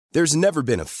There's never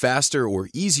been a faster or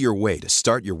easier way to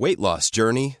start your weight loss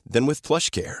journey than with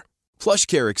PlushCare.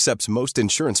 PlushCare accepts most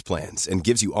insurance plans and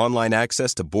gives you online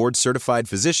access to board-certified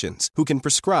physicians who can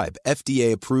prescribe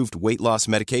FDA-approved weight loss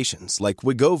medications like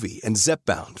Wegovy and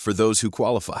Zepbound for those who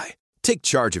qualify. Take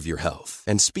charge of your health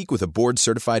and speak with a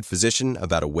board-certified physician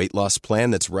about a weight loss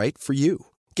plan that's right for you.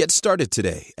 Get started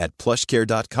today at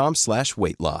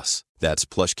plushcare.com/weightloss. That's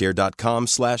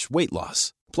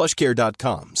plushcare.com/weightloss.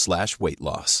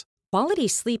 plushcare.com/weightloss. Quality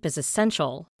sleep is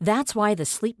essential. That's why the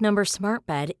Sleep Number Smart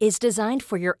Bed is designed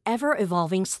for your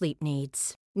ever-evolving sleep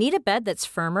needs. Need a bed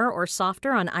that's firmer or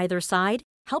softer on either side?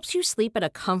 Helps you sleep at a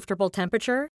comfortable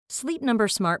temperature? Sleep Number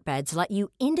Smart Beds let you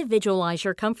individualize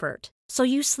your comfort, so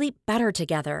you sleep better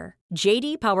together.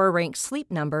 JD Power ranks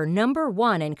Sleep Number number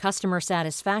 1 in customer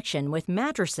satisfaction with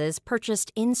mattresses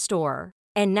purchased in-store.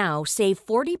 And now, save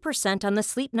 40% on the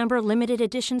Sleep Number Limited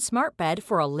Edition Smart Bed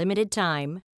for a limited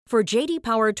time. For JD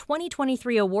Power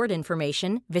 2023 award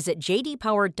information, visit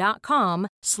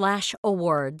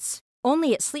jdpower.com/awards.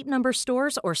 Only at Sleep Number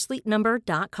stores or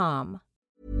sleepnumber.com.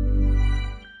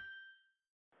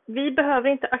 Vi behöver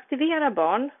inte aktivera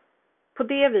barn på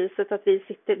det viset att vi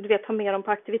sitter, tar med dem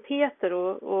på aktiviteter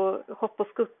och hopp- och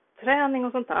skuttträning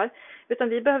och sånt där. Utan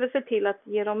vi behöver se till att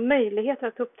ge dem möjligheter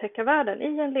att upptäcka världen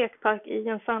i en lekpark, i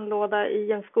en sandlåda,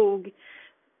 i en skog,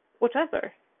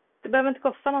 whatever. Det behöver inte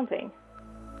kosta någonting.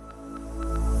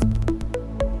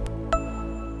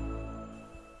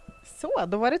 Så,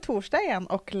 då var det torsdag igen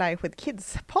och Life with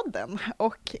Kids-podden.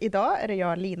 Och idag är det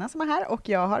jag, Lina, som är här och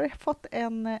jag har fått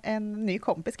en ny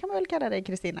kompis, kan man väl kalla dig,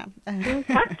 Kristina.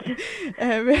 Tack!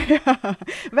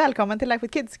 Välkommen till Life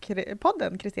with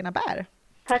Kids-podden, Kristina Bär.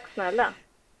 Tack snälla.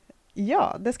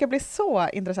 Ja, det ska bli så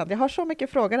intressant. Jag har så mycket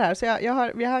frågor här så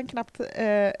vi har knappt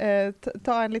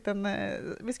ta en liten...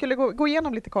 vi skulle gå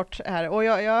igenom lite kort här och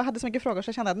jag hade så mycket frågor så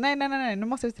jag kände att nej, nu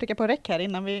måste vi trycka på räck här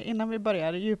innan vi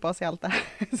börjar djupa oss i allt det här.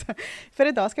 För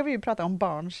idag ska vi ju prata om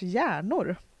barns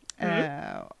hjärnor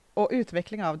och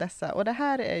utveckling av dessa. Och det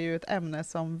här är ju ett ämne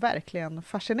som verkligen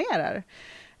fascinerar.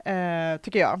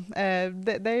 Tycker jag.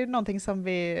 Det är ju någonting som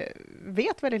vi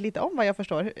vet väldigt lite om, vad jag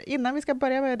förstår. Innan vi ska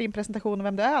börja med din presentation och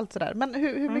vem du är, allt sådär. Men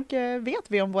hur mycket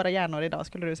vet vi om våra hjärnor idag,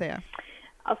 skulle du säga?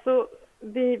 Alltså,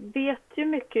 vi vet ju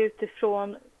mycket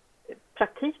utifrån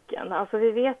praktiken. Alltså,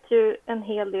 vi vet ju en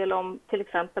hel del om till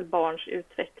exempel barns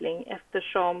utveckling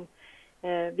eftersom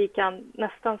vi kan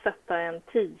nästan sätta en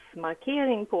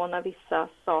tidsmarkering på när vissa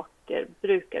saker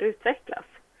brukar utvecklas.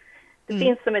 Det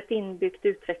finns som ett inbyggt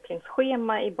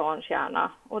utvecklingsschema i barns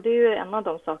hjärna och det är ju en av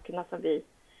de sakerna som vi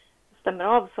stämmer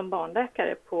av som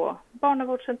barnläkare på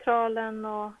barnavårdscentralen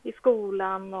och i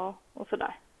skolan och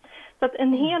sådär. Så att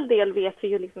en hel del vet vi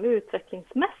ju liksom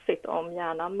utvecklingsmässigt om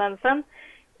hjärnan, men sen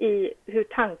i hur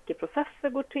tankeprocesser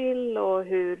går till och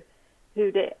hur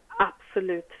det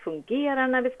absolut fungerar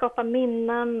när vi skapar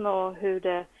minnen och hur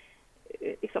det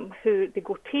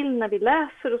går till när vi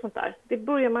läser och sånt där. Det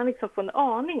börjar man liksom få en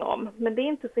aning om. Men det är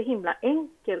inte så himla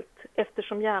enkelt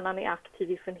eftersom hjärnan är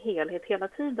aktiv i sin helhet hela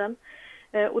tiden.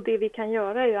 Och det vi kan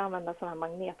göra är att använda sådana här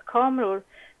magnetkameror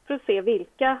för att se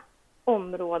vilka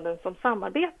områden som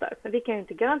samarbetar. Men vi kan ju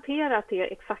inte garantera att det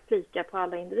är exakt lika på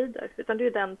alla individer. Utan det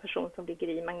är den person som ligger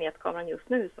i magnetkameran just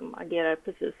nu som agerar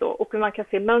precis så. Och man kan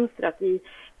se mönstret i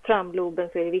framloben,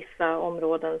 så är det vissa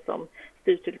områden som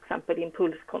styr till exempel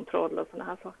impulskontroll och sådana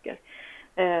här saker.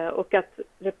 Och att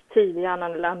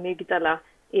reptilhjärnan eller amygdala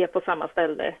är på samma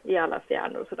ställe i allas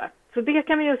hjärnor och sådär. Så det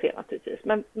kan vi ju se naturligtvis.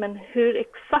 Men hur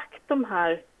exakt de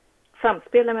här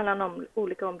samspelen mellan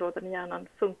olika områden i hjärnan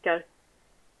funkar,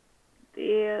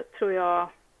 det tror jag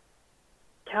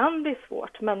kan bli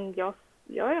svårt. Men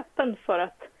jag är öppen för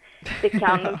att det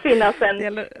kan finnas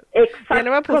en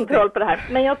exakt kontroll på det här.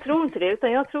 Men jag tror inte det,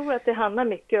 utan jag tror att det handlar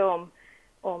mycket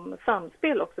om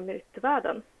samspel också med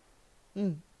yttervärlden.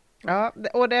 Ja,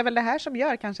 och det är väl det här som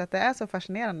gör kanske att det är så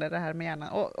fascinerande, det här med hjärnan.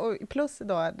 Och plus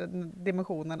då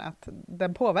dimensionen att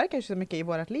den påverkar ju så mycket i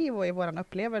vårt liv och i våran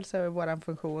upplevelse och våran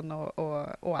funktion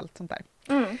och allt sånt där.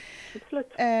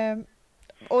 Absolut.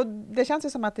 Och det känns ju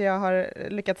som att jag har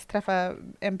lyckats träffa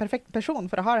en perfekt person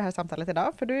för att ha det här samtalet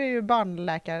idag. För du är ju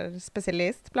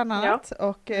barnläkarspecialist bland annat. Ja.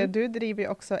 Och du driver ju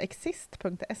också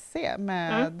exist.se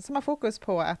som har fokus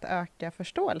på att öka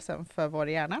förståelsen för vår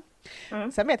hjärna.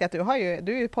 Sen vet jag att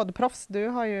du är ju poddproffs. Du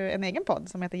har ju en egen podd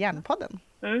som heter Hjärnpodden.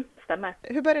 Stämmer.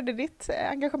 Hur började ditt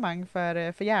engagemang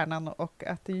för hjärnan och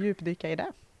att djupdyka i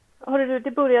det?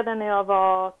 Det började när jag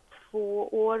var 2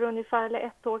 år ungefär, eller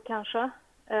 1 år kanske.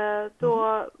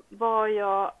 Då var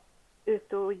jag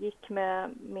ute och gick med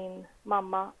min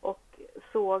mamma och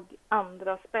såg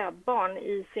andra spädbarn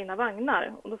i sina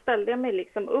vagnar. Och då ställde jag mig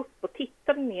liksom upp och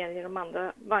tittade ner i de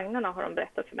andra vagnarna, har de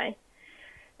berättat för mig.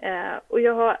 Och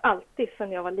jag har alltid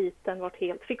sedan jag var liten varit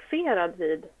helt fixerad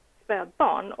vid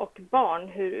spädbarn och barn,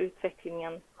 hur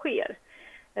utvecklingen sker.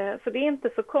 Så det är inte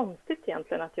så konstigt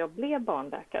egentligen att jag blev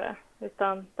barnläkare,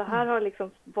 utan det här har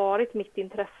liksom varit mitt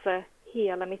intresse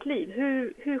hela mitt liv.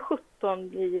 Hur 17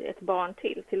 blir ett barn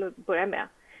till att börja med?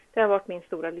 Det har varit min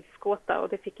stora livsgåta, och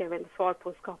det fick jag väl svar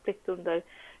på skapligt under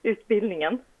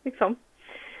utbildningen. Liksom.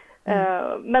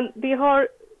 Men det har,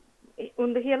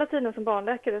 under hela tiden som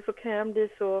barnläkare så kan jag bli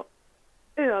så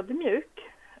ödmjuk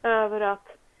över att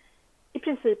i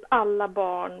princip alla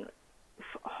barn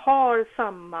har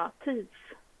samma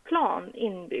tidsplan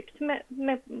inbyggt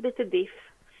med lite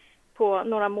diff på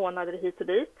några månader hit och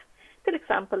dit. Till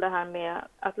exempel det här med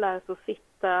att lära sig att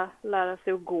sitta, lära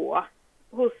sig att gå.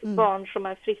 Hos barn som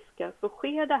är friska så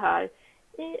sker det här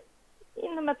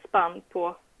inom ett spann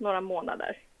på några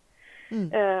månader.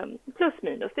 Plus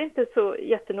minus, det är inte så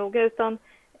jättenoga, utan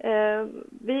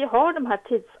vi har de här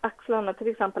tidsaxlarna, till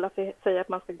exempel att vi säger att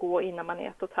man ska gå innan man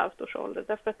är 1,5 års ålder.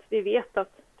 Därför att vi vet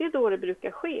att det är då det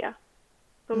brukar ske.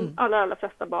 De allra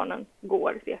flesta barnen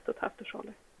går vid 1,5 års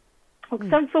ålder. Och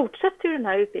sen fortsätter ju den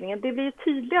här utbildningen. Det blir ju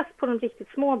tydligast på de riktigt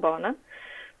små barnen.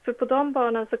 För på de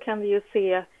barnen så kan vi ju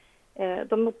se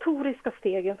de motoriska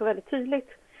stegen så väldigt tydligt.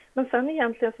 Men sen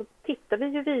egentligen så tittar vi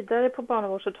ju vidare på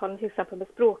barnavårdscentralen, till exempel med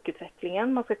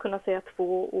språkutvecklingen. Man ska kunna säga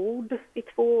 2 ord vid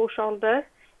 2 års ålder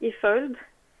i följd.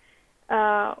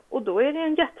 Och då är det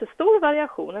en jättestor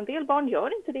variation. En del barn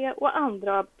gör inte det, och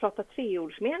andra pratar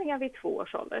 3-ordsmeningar vid 2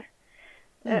 års ålder.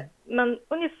 Men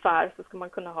ungefär så ska man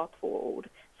kunna ha 2 ord.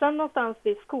 Sen någonstans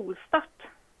vid skolstart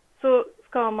så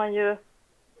ska man ju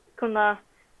kunna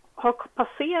ha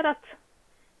passerat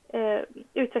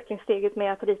utvecklingssteget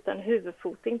med att rita en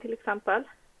huvudfoting till exempel.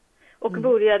 Och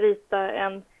börja rita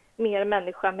en mer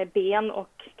människa med ben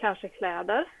och kanske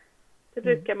kläder. Det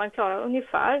brukar man klara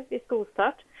ungefär vid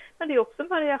skolstart. Men det är också en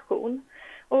variation.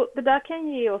 Och det där kan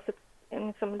ge oss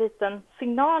en liten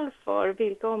signal för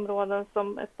vilka områden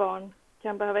som ett barn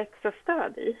kan behöva extra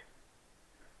stöd i.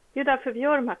 Det är därför vi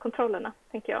gör de här kontrollerna,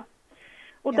 tänker jag.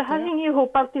 Och det här hänger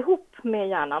ihop alltihop med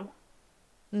hjärnan.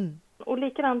 Och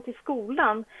likadant i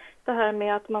skolan, det här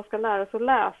med att man ska lära sig att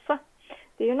läsa.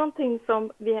 Det är ju någonting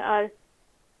som vi är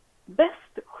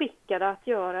bäst skickade att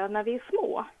göra när vi är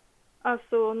små.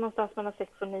 Alltså någonstans mellan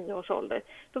 6 och 9 års ålder.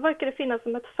 Då verkar det finnas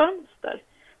som ett fönster.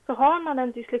 Så har man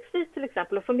en dyslexi till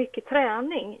exempel och får mycket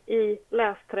träning i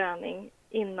lästräning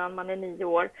innan man är 9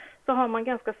 år, så har man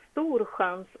ganska stor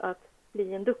chans att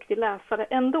bli en duktig läsare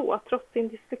ändå, trots sin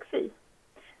dyslexi.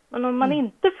 Men om man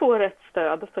inte får rätt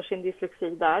stöd för sin dyslexi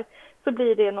där, så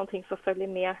blir det någonting som följer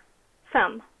med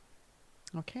sen.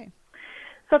 Okej.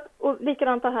 Så att, och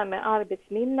likadant det här med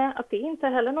arbetsminne, att det inte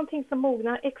är heller någonting som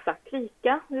mognar exakt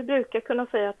lika. Vi brukar kunna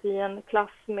säga att i en klass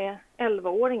med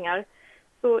 11-åringar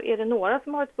så är det några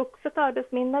som har ett vuxet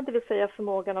arbetsminne, det vill säga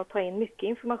förmågan att ta in mycket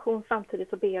information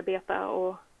samtidigt och bearbeta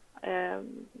och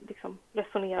liksom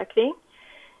resonera kring.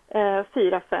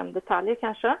 4-5 detaljer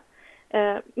kanske.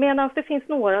 Medan det finns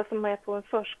några som är på en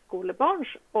förskolebarns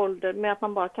ålder med att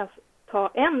man bara kan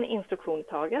ta en instruktion i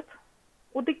taget.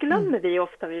 Och det glömmer vi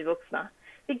ofta, vi vuxna.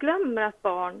 Vi glömmer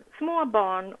att små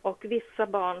barn och vissa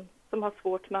barn som har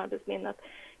svårt med arbetsminnet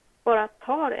bara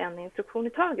tar en instruktion i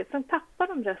taget. Sen tappar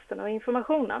de resten av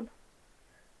informationen.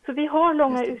 Så vi har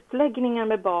långa utläggningar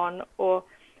med barn och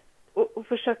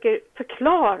försöker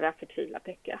förklara för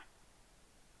Pekka.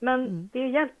 Men det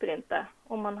hjälper inte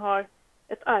om man har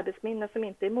ett arbetsminne som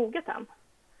inte är moget än.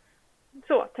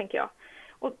 Så tänker jag.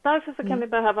 Och därför så kan vi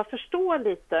behöva förstå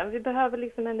lite. Vi behöver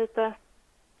liksom en lite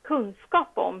kunskap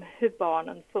om hur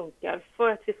barnen funkar för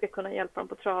att vi ska kunna hjälpa dem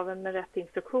på traven med rätt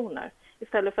instruktioner.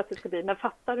 Istället för att det ska bli, men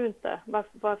fattar du inte?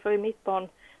 Varför är mitt barn,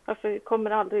 varför kommer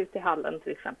det aldrig ut i hallen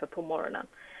till exempel på morgonen?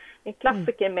 En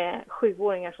klassiker med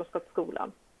 7-åringar som ska till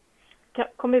skolan.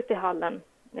 Kom ut i hallen,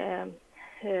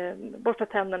 borsta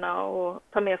tänderna och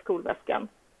ta med skolväskan.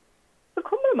 Så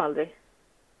kommer de aldrig.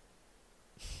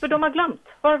 För de har glömt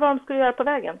vad de skulle göra på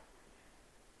vägen.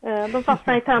 De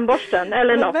fastnar i tandborsten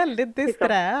eller något. Väldigt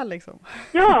disträ liksom.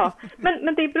 Ja,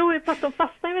 men det beror ju på att de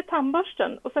fastnar i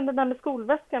tandborsten. Och sen det där med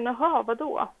skolväskan, jaha,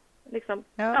 vadå? Liksom,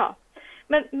 ja.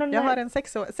 Men, jag har en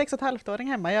 6,5-åring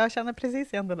hemma. Jag känner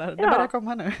precis igen det där. Det Ja. börjar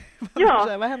komma nu.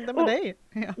 Ja. Vad hände med dig?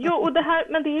 Ja. Jo, och det här,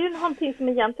 men det är ju någonting som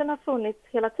egentligen har funnits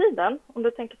hela tiden, om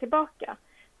du tänker tillbaka.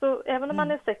 Så även om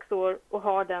man är 6 år och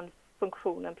har den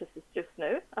funktionen precis just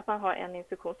nu, att man har en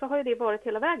instruktion, så har ju det varit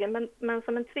hela vägen. Men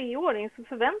som en 3-åring så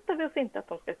förväntar vi oss inte att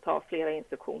de ska ta flera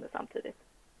instruktioner samtidigt.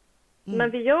 Men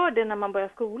vi gör det när man börjar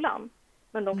skolan.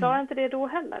 Men de klarar inte det då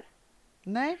heller.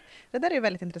 Nej, det där är ju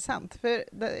väldigt intressant.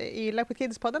 För i Life with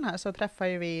Kids-podden här så träffar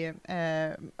ju vi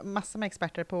massor med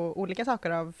experter på olika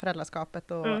saker av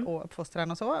föräldraskapet och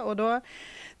uppfostran och så. Och då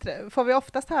får vi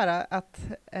oftast höra att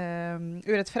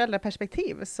ur ett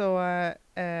föräldraperspektiv så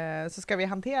ska vi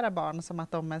hantera barn som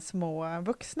att de är små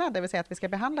vuxna. Det vill säga att vi ska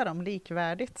behandla dem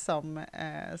likvärdigt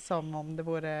som om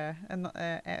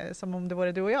det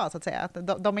vore du och jag, så att säga.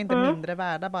 Att de är inte mindre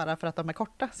värda bara för att de är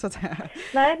korta, så att säga.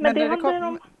 Nej, men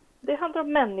det handlar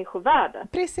om människovärde.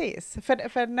 Precis,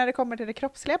 för när det kommer till det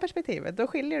kroppsliga perspektivet, då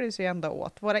skiljer det sig ändå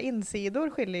åt. Våra insidor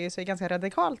skiljer sig ganska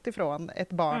radikalt ifrån ett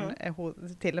barn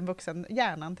till en vuxen.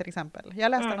 Hjärnan till exempel.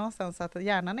 Jag läste någonstans att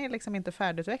hjärnan är liksom inte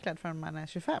färdigutvecklad förrän man är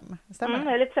 25. Stämmer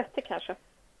det? Eller 30 kanske.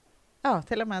 Ja,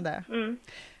 till och med det.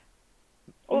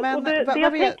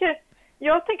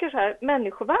 Jag tänker så här,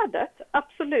 människovärdet,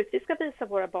 absolut, vi ska visa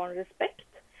våra barn respekt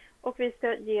och vi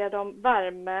ska ge dem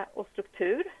värme och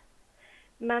struktur.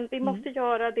 Men vi måste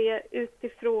göra det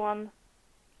utifrån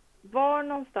var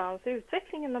någonstans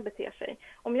utvecklingen de beter sig.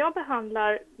 Om jag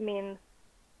behandlar min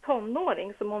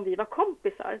tonåring som om vi var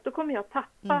kompisar, då kommer jag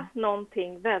tappa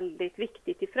någonting väldigt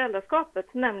viktigt i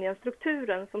föräldraskapet, nämligen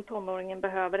strukturen som tonåringen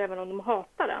behöver även om de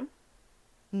hatar den.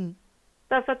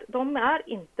 Därför att de är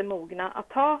inte mogna att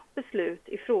ta beslut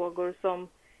i frågor som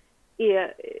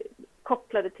är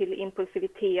kopplade till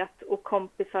impulsivitet och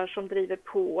kompisar som driver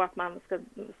på att man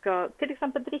ska till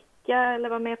exempel dricka eller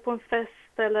vara med på en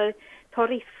fest eller ta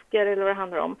risker eller vad det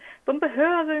handlar om. De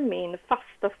behöver min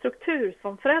fasta struktur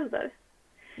som förälder.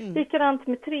 Likadant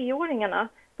med 3-åringarna.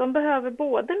 De behöver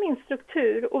både min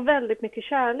struktur och väldigt mycket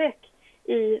kärlek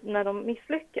när de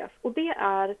misslyckas. Och det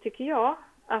är, tycker jag,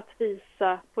 att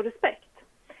visa på respekt.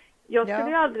 Jag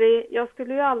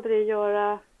skulle ju aldrig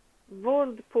göra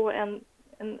våld på en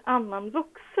annan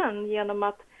vuxen genom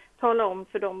att tala om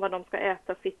för dem vad de ska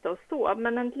äta, sitta och stå.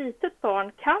 Men en litet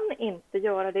barn kan inte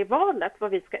göra det valet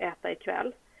vad vi ska äta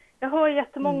ikväll. Jag hör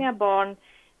jättemånga barn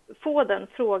få den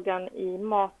frågan i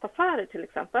mataffärer till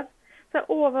exempel.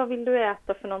 Vad vill du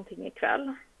äta för någonting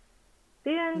ikväll?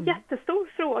 Det är en jättestor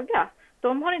fråga.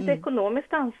 De har inte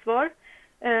ekonomiskt ansvar.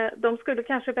 De skulle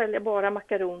kanske välja bara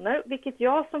makaroner, vilket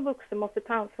jag som vuxen måste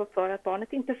ta ansvar för att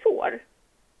barnet inte får.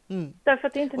 Därför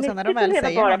att det är inte nyttigt att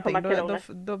leva bara på makaroner.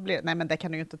 Då blir, nej men det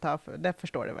kan du ju inte ta, det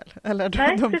förstår du väl? Eller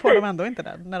de får de ändå inte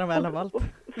det när de väl har valt.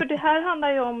 För det här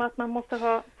handlar ju om att man måste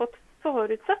ha fått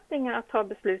förutsättningar att ta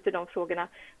beslut i de frågorna.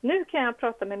 Nu kan jag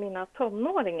prata med mina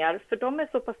tonåringar, för de är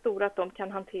så pass stora att de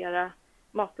kan hantera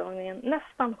matlagningen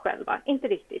nästan själva. Inte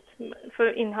riktigt,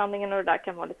 för inhandlingen och det där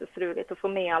kan vara lite struligt att få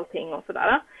med allting och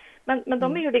sådär. Men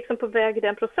de är ju liksom på väg i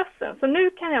den processen. Så nu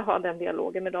kan jag ha den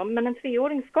dialogen med dem, men en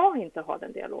 3-åring ska inte ha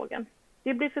den dialogen.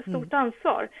 Det blir för stort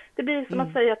ansvar. Det blir som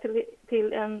att säga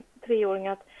till en 3-åring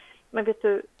att, men vet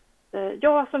du,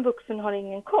 jag som vuxen har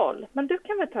ingen koll, men du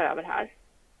kan väl ta över här.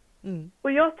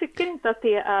 Och jag tycker inte att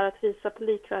det är att visa på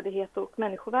likvärdighet och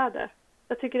människovärde.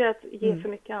 Jag tycker det är att ge för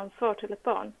mycket ansvar till ett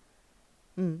barn.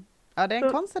 Ja, det är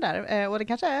en konst där. Och det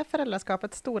kanske är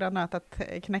föräldraskapets stora nöt att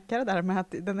knäcka det där med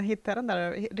att hitta den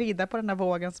där, rida på den där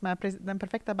vågen som är den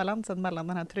perfekta balansen mellan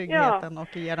den här tryggheten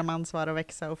och ge dem ansvar och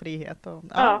växa och frihet.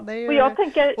 Det är ju och jag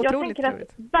tänker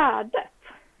att värdet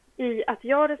i att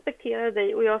jag respekterar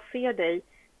dig och jag ser dig,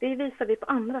 det visar vi på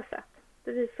andra sätt.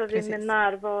 Det visar vi med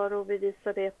närvaro, vi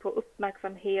visar det på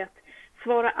uppmärksamhet,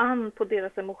 svara an på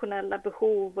deras emotionella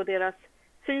behov och deras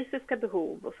fysiska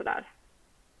behov och sådär.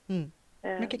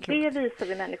 Det visar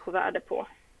vi människovärde på.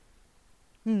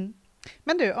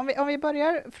 Men du, om vi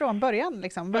börjar från början,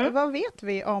 liksom, vad vet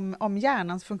vi om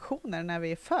hjärnans funktioner när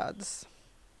vi föds?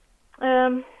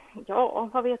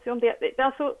 Vad vet vi om det?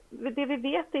 Alltså, det vi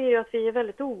vet är ju att vi är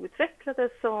väldigt outvecklade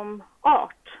som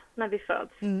art när vi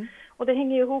föds. Och det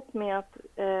hänger ihop med att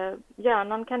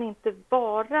hjärnan kan inte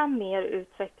vara mer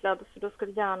utvecklad, så då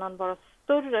skulle hjärnan vara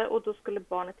större och då skulle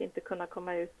barnet inte kunna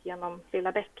komma ut genom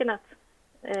lilla bäckenet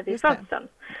vid födseln.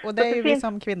 Och det är ju vi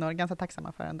som kvinnor ganska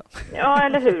tacksamma för ändå. Ja,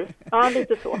 eller hur? Ja,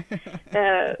 lite så.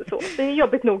 Det är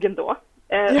jobbigt nog ändå.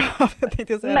 Jag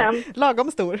tänkte säga men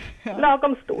lagom stor.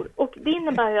 Lagom stor. Och det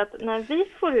innebär ju att när vi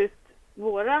får ut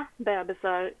våra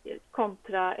bebisar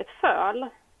kontra ett föl,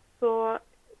 så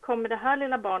kommer det här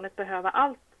lilla barnet behöva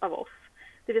allt av oss.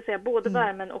 Det vill säga både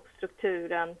värmen och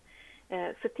strukturen.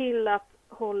 Se till att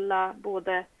hålla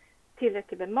både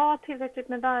tillräckligt med mat, tillräckligt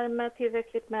med värme,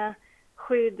 tillräckligt med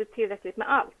skydd, tillräckligt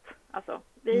med allt. Alltså,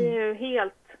 vi är ju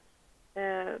helt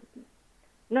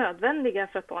nödvändiga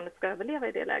för att barnet ska överleva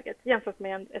i det läget. Jämfört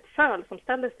med ett föl som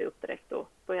ställer sig upp direkt och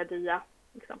börjar dia.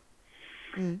 Liksom.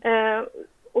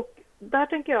 Och där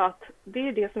tänker jag att det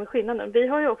är det som är skillnaden. Vi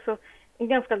har ju också en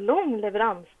ganska lång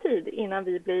leveranstid innan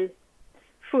vi blir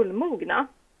fullmogna,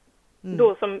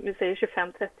 då som vi säger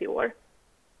 25-30 år.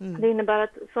 Det innebär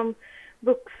att som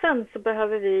vuxen så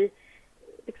behöver vi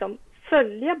liksom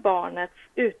följa barnets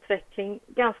utveckling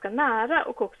ganska nära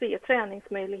och också ge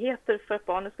träningsmöjligheter för att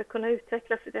barnet ska kunna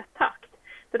utvecklas i rätt takt.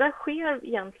 Det där sker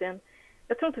egentligen,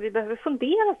 jag tror inte vi behöver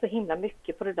fundera så himla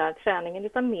mycket på det där träningen,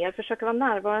 utan mer försöka vara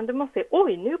närvarande. Man ser,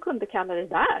 oj, nu kunde Kalle det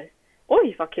där.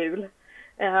 Oj, vad kul.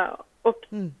 Och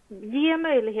ge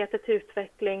möjligheter till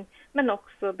utveckling, men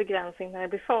också begränsning när det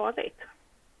blir farligt.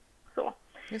 Så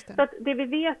att det vi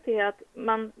vet är att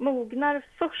man mognar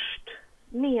först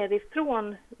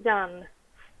nerifrån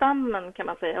hjärnstammen kan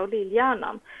man säga och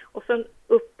lillhjärnan och sen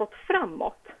uppåt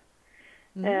framåt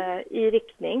i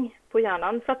riktning på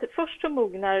hjärnan. Så att först så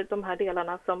mognar de här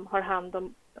delarna som har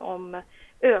hand om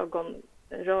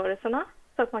ögonrörelserna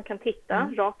så att man kan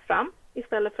titta rakt fram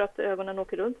istället för att ögonen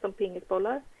åker runt som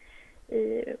pingisbollar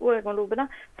i ögonloberna.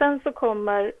 Sen så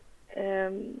kommer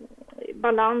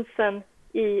balansen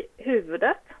i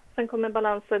huvudet. Sen kommer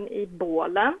balansen i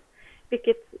bålen,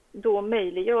 vilket då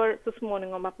möjliggör så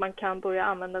småningom att man kan börja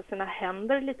använda sina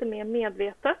händer lite mer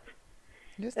medvetet.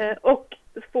 Och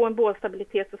få en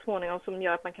bålstabilitet så småningom som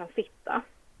gör att man kan sitta.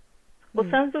 Och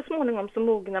sen så småningom så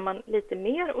mognar man lite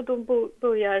mer och då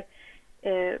börjar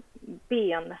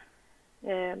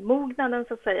benmognaden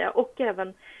så att säga, och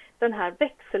även den här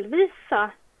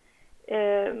växelvisa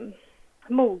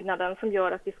mognaden som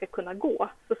gör att vi ska kunna gå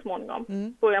så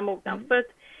småningom börjar mogna. För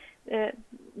att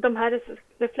de här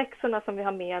reflexerna som vi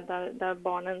har med där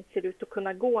barnen ser ut att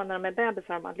kunna gå när de är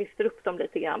bebisar, man lyfter upp dem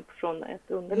lite grann från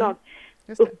ett underlag,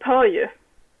 upphör ju.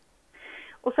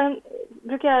 Och sen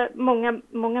brukar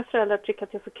många föräldrar tycka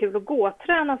att det är så kul att gå och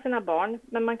träna sina barn,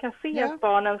 men man kan se att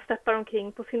barnen steppar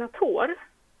omkring på sina tår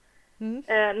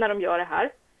när de gör det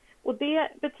här. Och det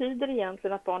betyder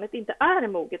egentligen att barnet inte är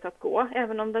moget att gå,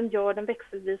 även om den gör den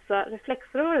växelvisa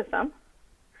reflexrörelsen.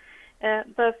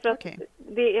 Därför att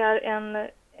det är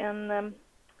en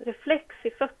reflex i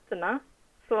fötterna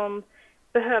som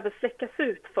behöver släckas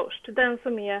ut först. Den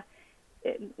som är,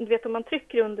 du vet om man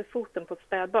trycker under foten på ett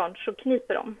spädbarn så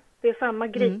kniper de. Det är samma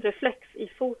gripreflex i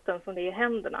foten som det är i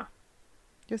händerna.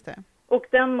 Just det. Och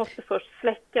den måste först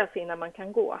släckas innan man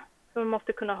kan gå. Så man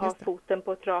måste kunna ha foten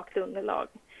på ett rakt underlag.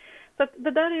 Så att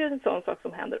det där är ju en sån sak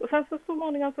som händer. Och sen så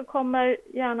småningom så kommer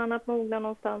hjärnan att mogna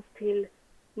någonstans till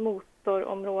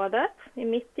motorområdet i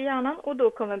mitt i hjärnan. Och då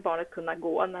kommer barnet kunna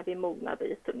gå när vi mognar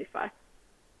dit ungefär.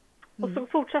 Och så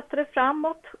fortsätter det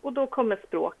framåt och då kommer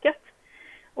språket.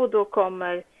 Och då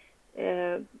kommer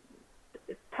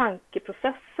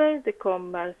tankeprocesser, det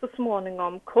kommer så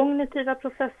småningom kognitiva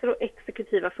processer och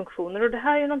exekutiva funktioner. Och det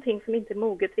här är någonting som inte är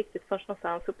moget riktigt först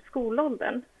någonstans upp i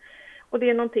skolåldern. Och det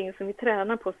är någonting som vi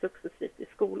tränar på successivt i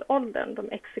skolåldern. De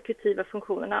exekutiva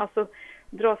funktionerna, alltså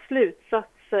dra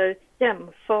slutsatser,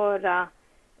 jämföra,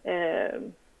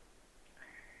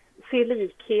 se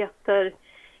likheter,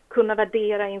 kunna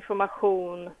värdera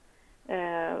information,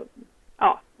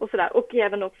 och sådär. Och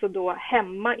även också då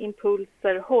hämma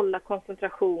impulser, hålla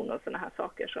koncentration och sådana här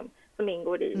saker som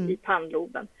ingår i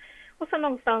pannloben. Och sen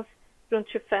någonstans runt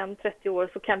 25-30 år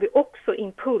så kan vi också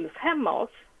impulshämma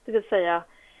oss. Det vill säga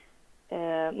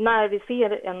när vi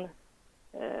ser en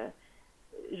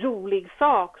rolig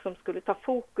sak som skulle ta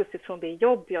fokus ifrån det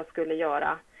jobb jag skulle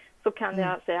göra, så kan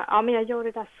jag säga, men jag gör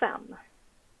det där sen.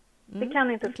 Det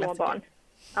kan inte små barn.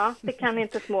 Ja, det kan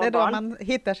inte små barn. Det är då man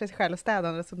hittar sig själv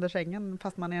städandes under sängen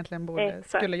fast man egentligen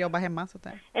skulle jobba hemma. Så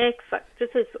där. Exakt,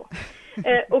 precis så.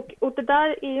 Och det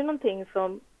där är ju någonting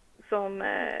som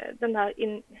den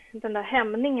där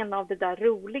hämningen av det där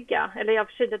roliga, eller jag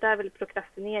försöker, det där är väl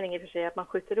prokrastinering i och för sig, att man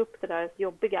skjuter upp det där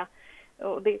jobbiga.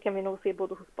 Och det kan vi nog se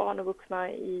både hos barn och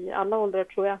vuxna i alla åldrar,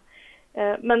 tror jag.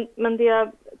 Men det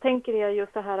jag tänker är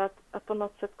just det här att på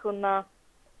något sätt kunna,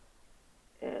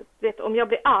 om jag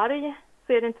blir arg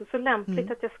så är det inte så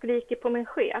lämpligt att jag skriker på min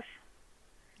chef.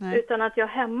 Nej. Utan att jag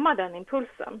hämmar den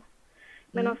impulsen.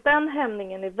 Men den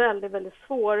hämningen är väldigt, väldigt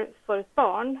svår för ett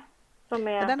barn.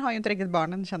 Den har ju inte riktigt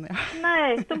barnen, känner jag.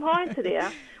 Nej, de har inte det.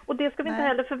 Och det ska vi inte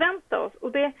heller förvänta oss.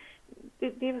 Och det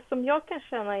som jag kan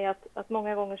känna är att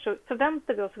många gånger så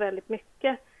förväntar vi oss väldigt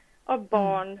mycket av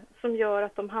barn som gör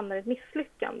att de hamnar i ett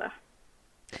misslyckande.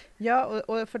 Ja,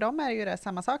 och för dem är ju det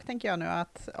samma sak, tänker jag nu,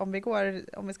 att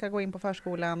om vi ska gå in på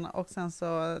förskolan och sen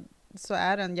så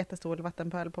är det en jättestor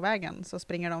vattenpöl på vägen, så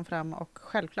springer de fram och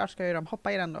självklart ska ju de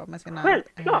hoppa i den då med sina...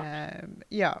 Självklart!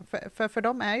 För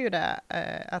dem är ju det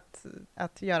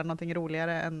att göra någonting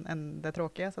roligare än det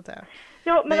tråkiga, så att säga.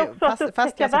 Ja, men också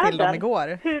fast jag sa till dem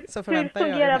igår, så förväntar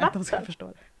jag mig att de ska förstå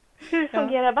det. Hur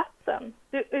fungerar vatten?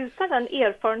 Utan den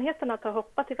erfarenheten att ha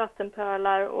hoppat i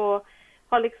vattenpölar och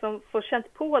har liksom fått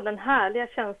känt på den härliga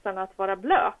känslan att vara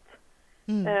blöt.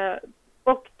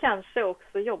 Och kanske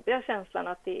också jobbiga känslan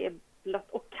att det är blött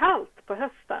och kallt på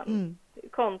hösten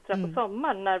kontra på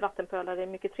sommaren när vattenpölar är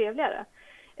mycket trevligare.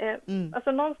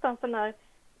 Alltså någonstans när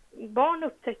barn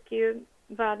upptäcker ju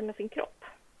världen med sin kropp.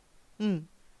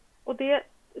 Och det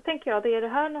tänker jag, det är det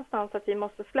här någonstans att vi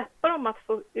måste släppa dem att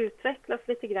få utvecklas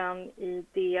lite grann i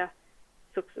det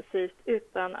successivt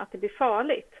utan att det blir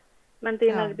farligt. Men det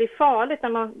är när det blir farligt, när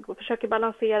man försöker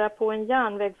balansera på en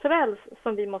järnvägsräls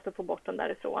som vi måste få bort dem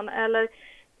därifrån. Eller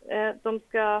de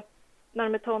ska, när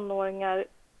de är tonåringar,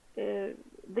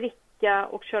 dricka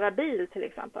och köra bil till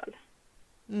exempel.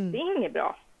 Det är inget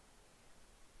bra.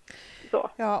 Så.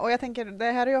 Ja, och jag tänker, det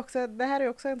här är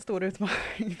också en stor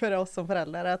utmaning för oss som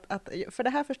föräldrar. För det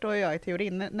här förstår jag i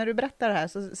teorin. När du berättar det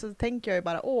här så tänker jag ju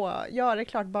bara, ja, det är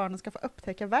klart barnen ska få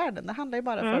upptäcka världen. Det handlar ju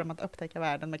bara för dem att upptäcka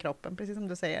världen med kroppen, precis som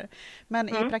du säger. Men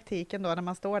i praktiken då, när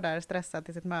man står där stressad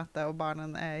till sitt möte och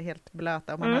barnen är helt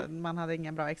blöta och man hade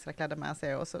inga bra extra kläder med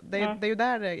sig. Och så, det är ju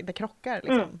där det krockar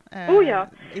liksom,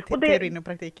 i teorin och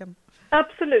praktiken.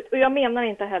 Absolut, och jag menar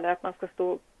inte heller att man ska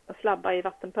stå och slabba i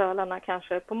vattenpölarna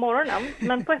kanske på morgonen.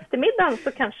 Men på eftermiddagen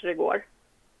så kanske det går.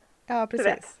 Ja,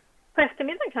 precis. På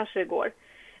eftermiddagen kanske det går.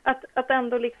 Att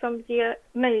ändå liksom ge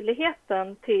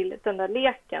möjligheten till den där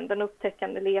leken, den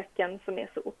upptäckande leken som är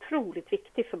så otroligt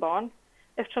viktig för barn.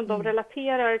 Eftersom de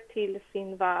relaterar till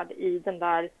sin värld i den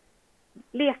där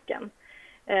leken.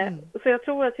 Så jag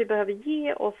tror att vi behöver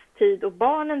ge oss tid och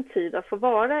barnen tid att få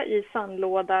vara i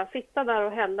sandlåda, sitta där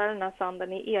och hälla den här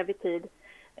sanden i evig tid.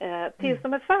 Tills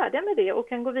de är färdiga med det och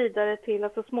kan gå vidare till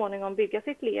att så småningom bygga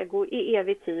sitt Lego i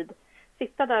evig tid.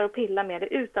 Sitta där och pilla med det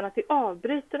utan att vi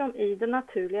avbryter dem i den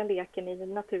naturliga leken, i det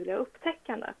naturliga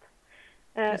upptäckandet.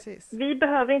 Vi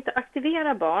behöver inte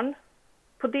aktivera barn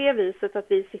på det viset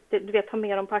att vi sitter, har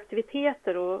med dem på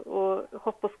aktiviteter och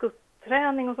hopp- och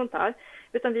skuttträning och sånt där.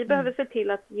 Utan vi behöver se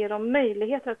till att ge dem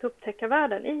möjligheter att upptäcka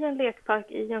världen i en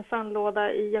lekpark, i en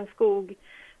sandlåda, i en skog,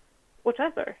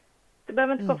 whatever. Det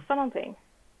behöver inte kosta någonting.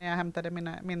 Jag hämtade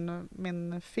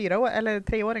min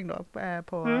 3-åring då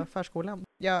på förskolan.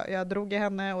 Jag drog i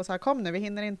henne och sa, kom nu, vi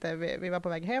hinner inte. Vi var på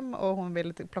väg hem och hon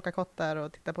ville plocka kottar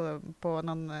och titta på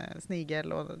någon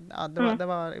snigel. Och, ja, det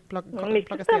var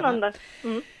plocka stenar.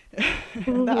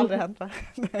 Det har aldrig hänt, va?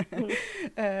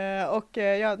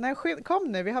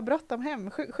 Kom nu, vi har bråttom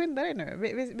hem. Skynda dig nu,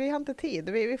 vi har inte tid.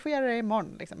 Vi får göra det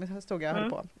imorgon. Liksom. Stod jag och höll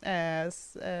på.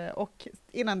 Och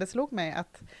innan det slog mig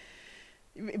att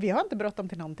vi har inte bråttom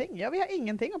till någonting. Vi har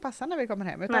ingenting att passa när vi kommer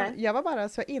hem. Utan jag var bara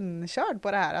så inkörd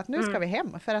på det här att nu ska vi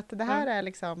hem. För att det här är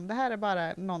liksom, det här är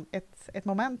bara ett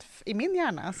moment i min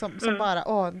hjärna som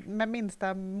bara, med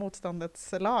minsta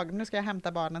motståndets lag, nu ska jag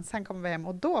hämta barnen, sen kommer vi hem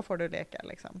och då får du leka.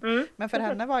 Liksom. Men för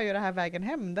henne var ju det här vägen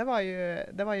hem, det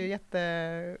var ju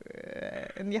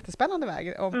en jättespännande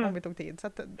väg om vi tog tid. Så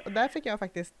att, och där fick jag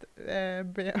faktiskt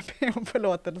be om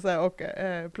förlåtelse och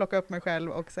plocka upp mig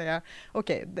själv och säga,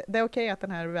 okej, det är okej att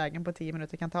den här vägen på 10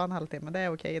 minuter kan ta en halvtimme, det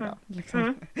är okej idag.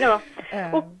 Liksom. Ja,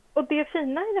 och det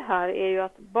fina i det här är ju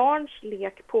att barns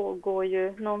lek pågår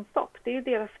ju nonstop. Det är ju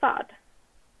deras värld.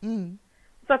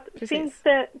 Så att finns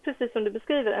det, precis som du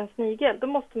beskriver, en snigel, då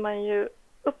måste man ju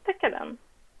upptäcka den.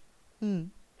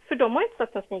 För de har ju inte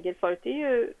sett en snigel förut, det är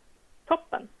ju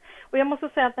toppen. Och jag måste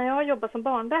säga att när jag har jobbat som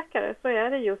barnläkare så är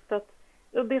det just att,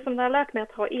 och det som jag har lärt mig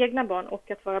att ha egna barn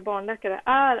och att vara barnläkare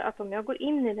är att om jag går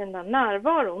in i den där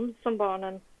närvaron som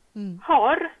barnen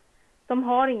har, de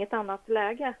har inget annat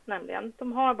läge nämligen.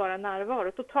 De har bara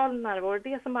närvaro, total närvaro.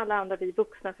 Det som alla andra vi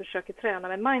vuxna försöker träna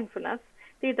med mindfulness,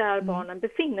 det är där barnen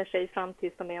befinner sig fram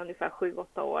tills de är ungefär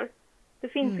 7-8 år. Det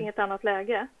finns inget annat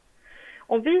läge.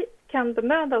 Om vi kan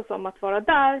bemöda oss om att vara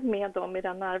där med dem i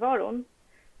den närvaron,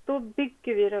 då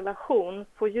bygger vi relation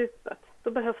på djupet.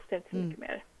 Då behövs det inte mycket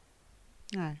mer.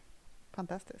 Nej,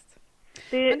 fantastiskt.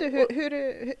 Men du,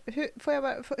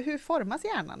 hur formas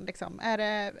hjärnan? Liksom? Är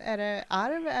det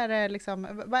arv? Är det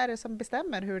liksom, vad är det som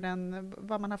bestämmer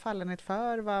vad man har fallenhet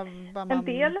för?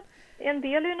 En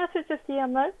del är ju naturligtvis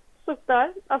gener,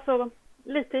 alltså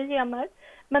lite gener.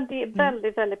 Men det är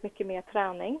väldigt, väldigt mycket mer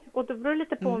träning. Och det beror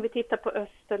lite på om vi tittar på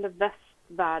öst- eller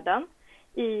västvärlden.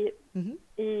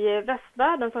 I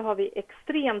västvärlden så har vi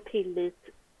extrem tillit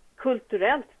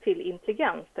kulturellt till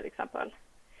intelligens till exempel.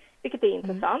 Vilket är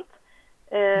intressant.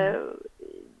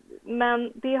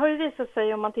 Men det har ju visat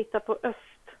sig om man tittar på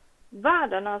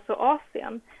östvärlden, alltså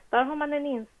Asien. Där har man en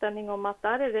inställning om att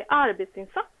där är det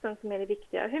arbetsinsatsen som är det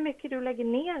viktiga. Hur mycket du lägger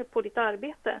ner på ditt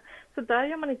arbete. Så där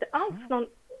gör man inte alls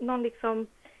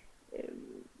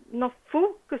något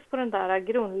fokus på den där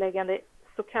grundläggande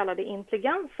så kallade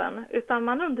intelligensen. Utan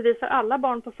man undervisar alla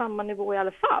barn på samma nivå i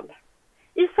alla fall.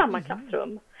 i samma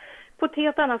klassrum på ett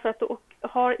helt annat sätt och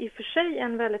har i och för sig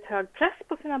en väldigt hög press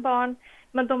på sina barn,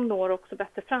 men de når också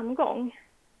bättre framgång.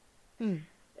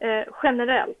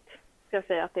 Generellt ska jag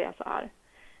säga att det är så här.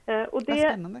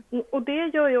 Och det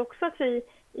gör ju också att vi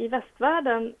i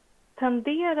västvärlden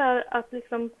tenderar att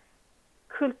liksom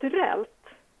kulturellt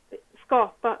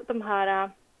skapa de här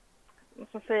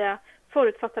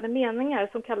förutfattade meningar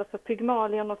som kallas för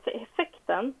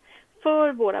Pygmalion-effekten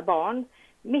för våra barn.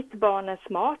 Mitt barn är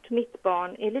smart, mitt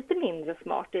barn är lite mindre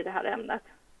smart i det här ämnet.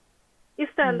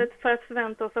 Istället för att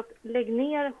förvänta oss att lägga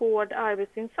ner hård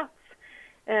arbetsinsats,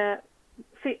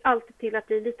 se alltid till att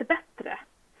bli lite bättre.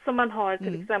 Som man har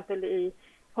till exempel i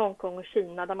Hongkong och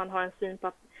Kina, där man har en syn på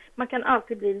att man kan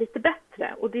alltid bli lite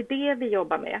bättre. Och det är det vi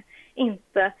jobbar med.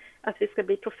 Inte att vi ska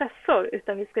bli professor,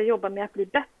 utan vi ska jobba med att bli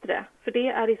bättre. För det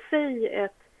är i sig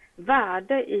ett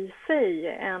värde i sig,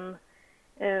 en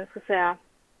karaktär.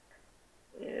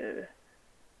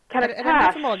 Är det den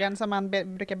här förmågan som man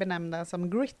brukar benämna som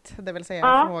grit? Det vill säga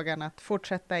förmågan att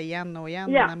fortsätta igen och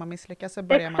igen. Ja. När man misslyckas så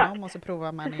börjar man om och så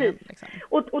provar man igen. Liksom.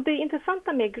 Och det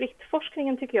intressanta med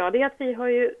grit-forskningen tycker jag, det är att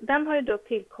den har ju då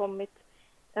tillkommit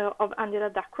av Angela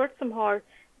Duckworth som har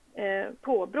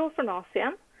påbrå från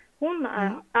Asien. Hon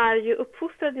är ju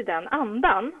uppfostrad i den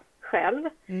andan själv.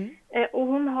 Och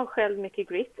hon har själv mycket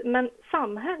grit. Men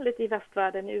samhället i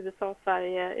västvärlden, i USA,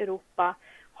 Sverige, Europa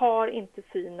har inte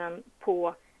synen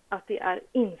på att det är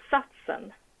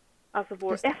insatsen, alltså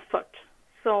vår effort,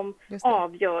 som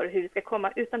avgör hur vi ska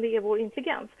komma, utan det är vår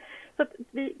intelligens. Så att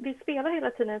vi spelar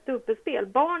hela tiden ett dubbelspel.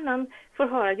 Barnen får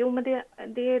höra, men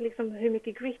det är liksom hur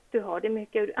mycket grit du har, det är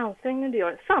mycket ansträngning du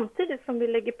gör. Samtidigt som vi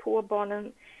lägger på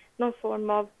barnen någon form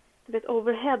av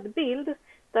overheadbild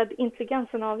där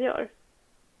intelligensen avgör.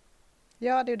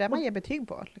 Ja, det är ju där man ger betyg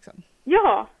på. Liksom.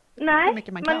 Ja, hur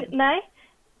mycket man kan.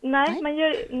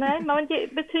 Man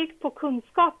ger betyg på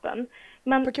kunskapen.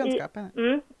 Men på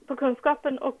kunskapen? På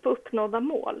kunskapen och på uppnådda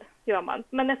mål gör man.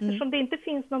 Men eftersom det inte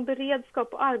finns någon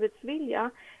beredskap och arbetsvilja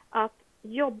att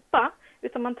jobba,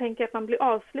 utan man tänker att man blir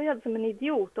avslöjad som en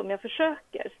idiot om jag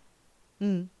försöker.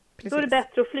 Då är det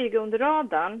bättre att flyga under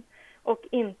radarn och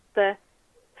inte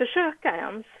försöka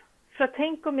ens. För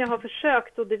tänk om jag har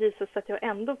försökt och det visar sig att jag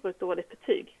ändå får ett dåligt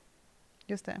betyg.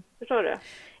 Just det. Förstår du?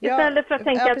 Istället för att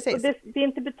tänka att det är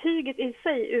inte betyget i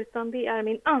sig, utan det är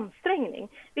min ansträngning.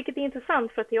 Vilket är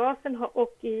intressant, för att i Asien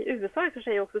och i USA i och för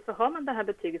sig också, så har man det här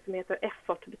betyget som heter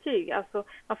effort-betyg. Alltså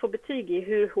man får betyg i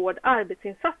hur hård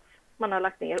arbetsinsats man har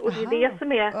lagt ner. Och det är det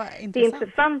som är det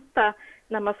intressanta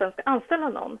när man sen ska anställa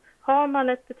någon. Har man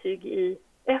ett betyg i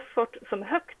effort som är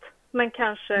högt, men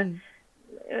kanske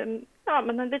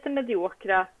men en lite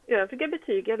mediokra övriga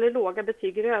betyg eller låga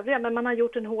betyg i övriga, men man har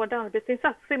gjort en hård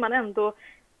arbetsinsats, så är man ändå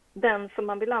den som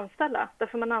man vill anställa.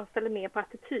 Därför man anställer mer på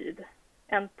attityd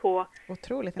än på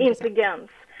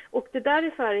intelligens. Och det där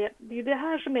i Sverige, det är det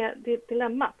här som är det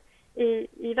dilemmat.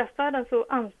 I västvärlden så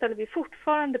anställer vi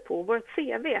fortfarande på vårt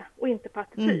CV och inte på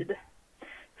attityd.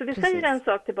 Så vi säger en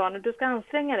sak till barnen, du ska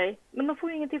anstränga dig, men de får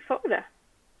ju ingenting för det.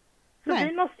 Så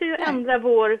vi måste ju ändra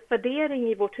vår värdering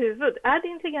i vårt huvud. Är det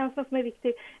intelligensen som är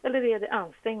viktig, eller är det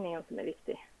ansträngningen som är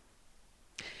viktig?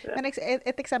 Men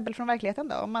ett exempel från verkligheten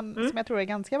då, som jag tror är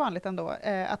ganska vanligt ändå,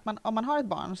 att om man har ett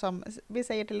barn som, vi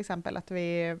säger till exempel att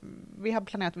vi har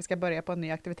planerat att vi ska börja på en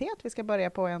ny aktivitet, vi ska börja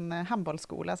på en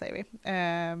handbollsskola säger vi,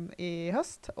 i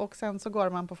höst, och sen så går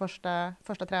man på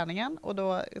första träningen och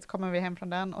då kommer vi hem från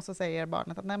den och så säger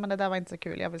barnet att nej, men det där var inte så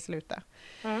kul, jag vill sluta.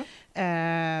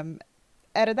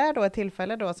 Är det där då ett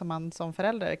tillfälle då som man som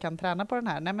förälder kan träna på den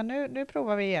här? Nej, men nu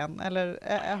provar vi igen. Eller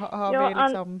har vi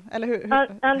liksom... Eller hur?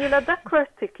 Angela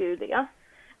Duckworth tycker ju det.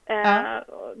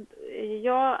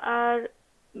 Jag är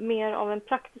mer av en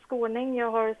praktisk ordning.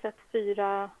 Jag har sett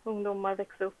 4 ungdomar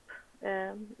växa upp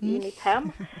i mitt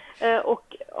hem.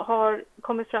 Och har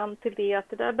kommit fram till det att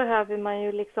det där behöver man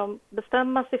ju liksom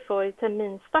bestämma sig för i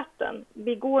terminstarten.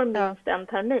 Vi går minst en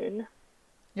termin.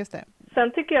 Just det.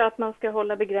 Sen tycker jag att man ska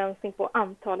hålla begränsning på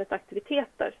antalet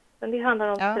aktiviteter. Men det handlar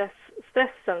om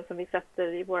stressen som vi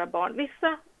sätter i våra barn.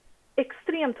 Vissa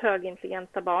extremt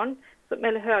högintelligenta barn,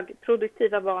 eller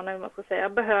högproduktiva barn, man ska säga,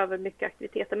 behöver mycket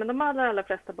aktiviteter. Men de allra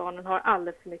flesta barnen har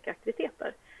alldeles för mycket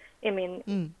aktiviteter. Är min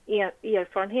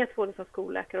erfarenhet både som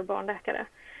skolläkare och barnläkare.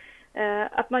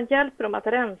 Att man hjälper dem att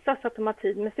rensa så att de har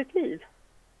tid med sitt liv.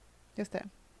 Just det.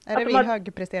 Är det vi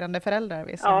högpresterande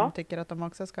föräldrar som tycker att de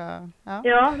också ska...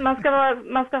 Ja,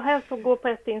 man ska helst gå på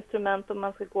ett instrument och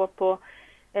man ska gå på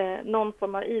någon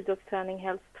form av idrottsträning,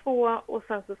 helst 2. Och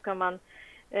sen så ska man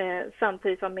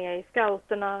samtidigt vara med i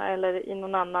scouterna eller i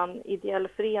någon annan ideell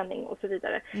förening och så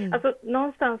vidare. Alltså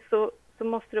någonstans så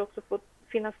måste det också få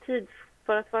finnas tid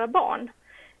för att vara barn.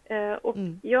 Och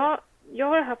jag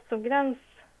har haft som gräns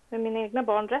med mina egna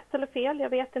barn, rätt eller fel, jag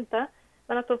vet inte,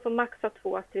 men att de får maxa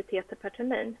 2 aktiviteter per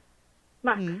termin.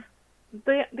 Max.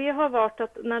 Det har varit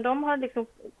att när de har liksom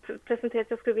presenterat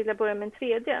att jag skulle vilja börja med en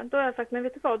tredje, då har jag sagt, men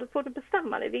vet du vad, då får du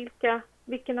bestämma dig.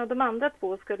 Vilken av de andra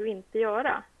 2 ska du inte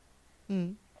göra?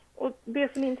 Och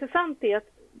det som är intressant är att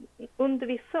under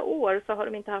vissa år så har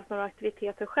de inte haft några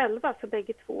aktiviteter själva, för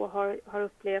bägge 2 har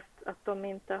upplevt att de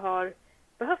inte har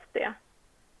behövt det.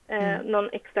 Någon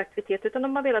extra aktivitet, utan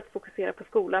de har velat fokusera på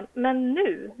skolan. Men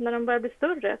nu, när de börjar bli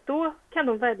större, då kan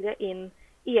de välja in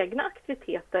egna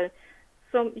aktiviteter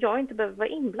som jag inte behöver vara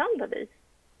inblandad i.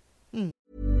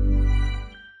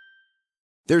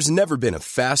 There's never been a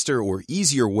faster or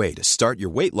easier way to start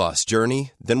your weight loss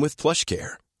journey than with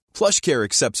PlushCare. PlushCare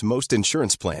accepts most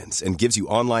insurance plans and gives you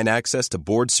online access to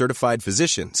board-certified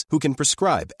physicians who can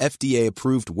prescribe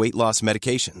FDA-approved weight loss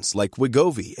medications like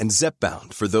Wegovy and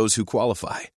Zepbound for those who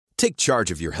qualify. Take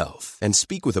charge of your health and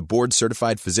speak with a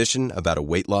board-certified physician about a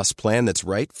weight loss plan that's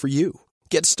right for you.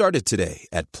 Get started today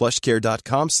at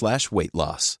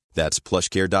plushcare.com/weightloss. That's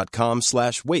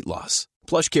plushcare.com/weightloss.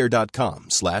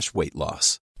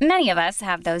 plushcare.com/weightloss. Many of us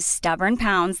have those stubborn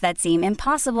pounds that seem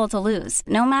impossible to lose,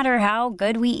 no matter how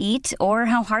good we eat or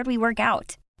how hard we work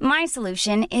out. My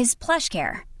solution is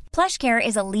PlushCare. PlushCare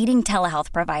is a leading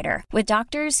telehealth provider with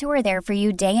doctors who are there for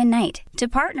you day and night to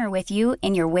partner with you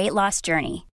in your weight loss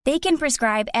journey. They can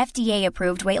prescribe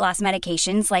FDA-approved weight loss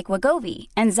medications like Wegovy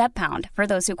and Zepbound for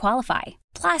those who qualify.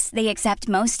 Plus, they accept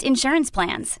most insurance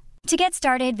plans. To get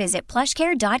started, visit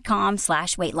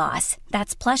plushcare.com/weightloss.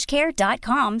 That's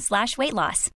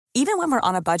plushcare.com/weightloss. Even when we're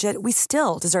on a budget, we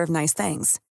still deserve nice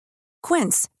things.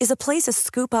 Quince is a place to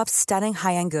scoop up stunning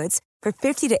high-end goods for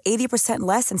 50 to 80%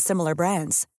 less than similar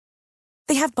brands.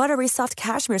 They have buttery soft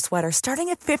cashmere sweaters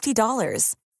starting at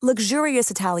 $50,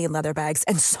 luxurious Italian leather bags,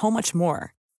 and so much more.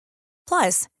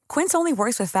 Plus, Quince only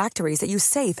works with factories that use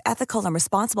safe, ethical, and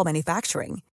responsible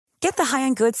manufacturing. Get the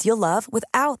high-end goods you'll love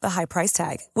without the high price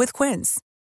tag with Quince.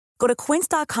 Go to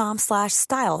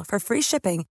quince.com/style for free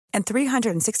shipping and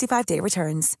 365-day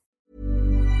returns.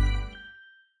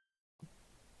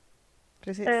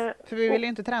 Precis, för vi vill ju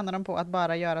inte träna dem på att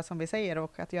bara göra som vi säger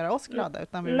och att göra oss glada,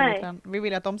 utan vi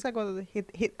vill att de ska gå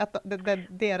att det är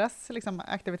deras liksom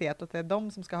aktivitet och det är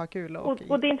de som ska ha kul.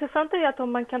 Och det intressanta är att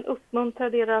om man kan uppmuntra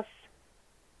deras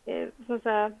så att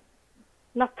säga,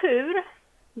 natur,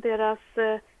 deras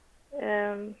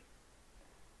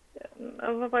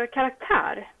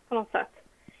karaktär på något sätt.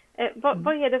 Vad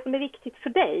är det som är viktigt för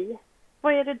dig?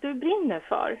 Vad är det du brinner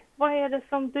för? Vad är det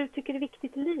som du tycker är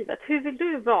viktigt i livet? Hur vill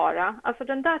du vara? Alltså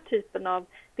den där typen av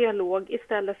dialog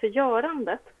istället för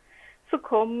görandet, så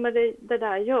kommer det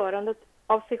där görandet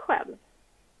av sig själv.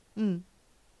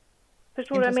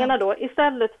 Förstår du vad jag menar då?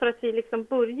 Istället för att vi liksom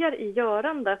börjar i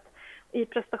görandet, i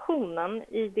prestationen,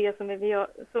 i det som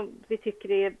vi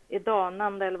tycker är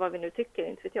danande, eller vad vi nu tycker,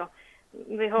 inte vet jag.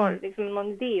 Vi har liksom någon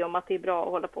idé om att det är bra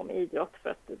att hålla på med idrott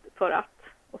för att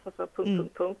och så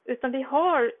punkt. Utan vi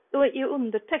har i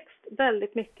undertext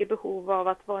väldigt mycket behov av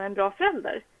att vara en bra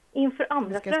förälder inför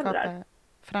andra föräldrar. Skapa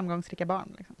framgångsrika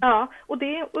barn. Liksom. Ja, och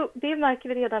det märker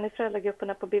vi redan i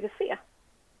föräldragrupperna på BVC.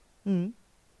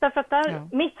 Därför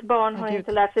att mitt barn har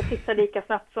inte lärt sig sitta lika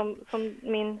snabbt som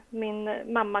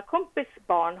min mammakompis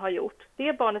barn har gjort.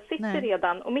 Det barnet sitter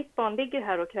redan, och mitt barn ligger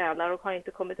här och krävlar och har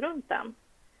inte kommit runt än.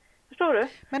 Förstår du?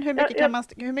 Men hur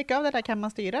mycket av det där kan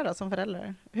man styra då som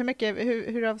förälder?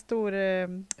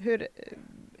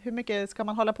 Hur mycket ska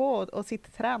man hålla på och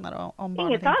sitta då om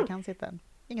barnet inte kan sitta?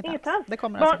 Inget alls. Det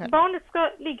kommer av sig själv. Barnet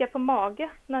ska ligga på mage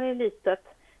när det är litet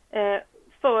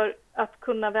för att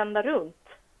kunna vända runt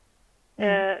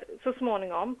så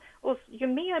småningom. Och ju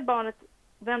mer barnet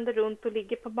vänder runt och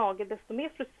ligger på mage, desto mer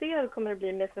frustrerad kommer det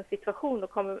bli med sin situation och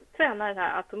kommer träna det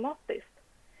här automatiskt.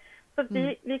 Så att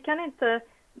vi kan inte...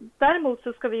 Däremot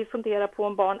så ska vi fundera på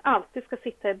om barn alltid ska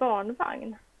sitta i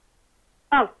barnvagn.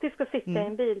 Alltid ska sitta i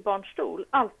en bilbarnstol.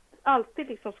 Alltid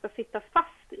liksom ska sitta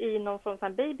fast i någon sån här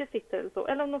babysitter eller så.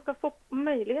 Eller om de ska få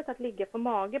möjlighet att ligga på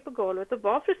mage på golvet och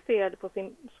vara frustrerade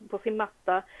på sin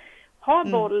matta. Ha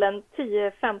bollen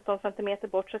 10-15 centimeter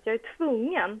bort så att jag är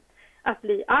tvungen att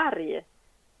bli arg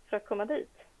för att komma dit.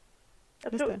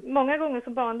 Jag tror, många gånger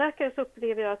som barnläkare så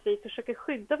upplever jag att vi försöker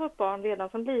skydda vårt barn redan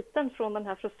som liten från den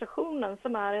här frustrationen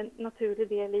som är en naturlig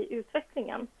del i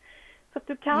utvecklingen. Så att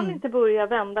du kan inte börja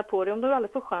vända på det om du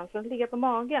aldrig får chansen att ligga på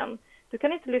magen. Du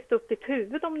kan inte lyfta upp ditt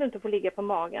huvud om du inte får ligga på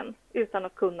magen utan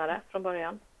att kunna det från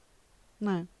början.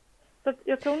 Nej. Så att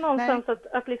jag tror någonstans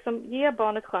att liksom ge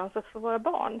barnet chans att få vara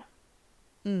barn.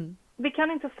 Vi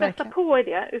kan inte stressa på i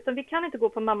det, utan vi kan inte gå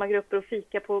på mammagrupper och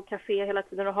fika på café hela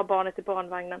tiden och ha barnet i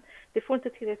barnvagnen. Det får inte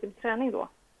tillräckligt med träning då.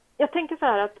 Jag tänker så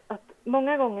här att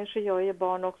många gånger så gör ju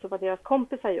barn också vad deras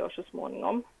kompisar gör så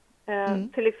småningom.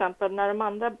 Till exempel när de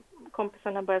andra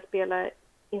kompisarna börjar spela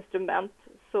instrument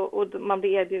och man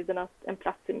blir erbjuden en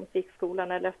plats i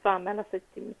musikskolan eller får anmäla sig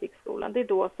till musikskolan. Det är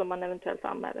då som man eventuellt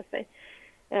anmäler sig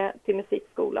till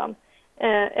musikskolan.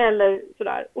 Eller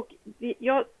sådär. Och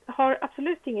jag har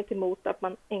absolut inget emot att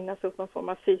man ägnar sig åt någon form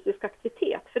av fysisk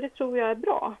aktivitet. För det tror jag är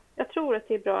bra. Jag tror att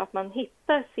det är bra att man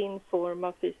hittar sin form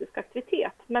av fysisk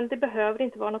aktivitet. Men det behöver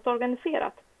inte vara något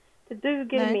organiserat. Det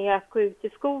duger med att gå ut i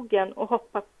skogen och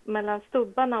hoppa mellan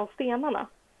stubbarna och stenarna.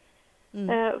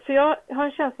 För jag har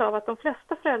en känsla av att de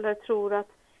flesta föräldrar tror att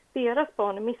deras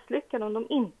barn är misslyckade om de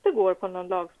inte går på någon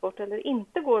lagsport eller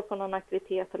inte går på någon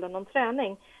aktivitet eller någon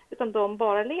träning, utan de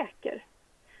bara leker.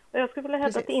 Och jag skulle vilja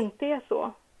hävda att det inte är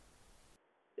så.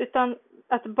 Utan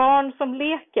att barn som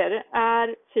leker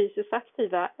är fysiskt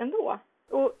aktiva ändå.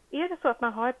 Och är det så att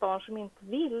man har ett barn som inte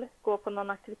vill gå på någon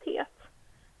aktivitet,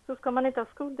 så ska man inte ha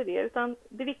skuld i det. Utan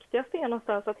det viktigaste är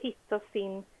någonstans att hitta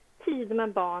sin tid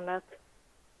med barnet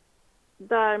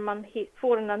där man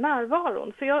får den här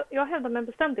närvaron. För jag hävdar med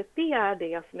bestämdhet, det är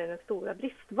det som är den stora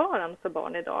bristvaran för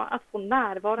barn idag. Att få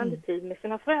närvarande tid med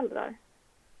sina föräldrar.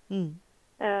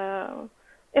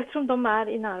 Eftersom de är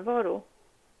i närvaro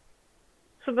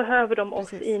så behöver de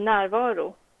oss i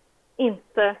närvaro.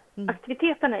 Inte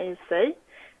aktiviteterna i sig.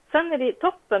 Sen är det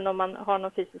toppen om man har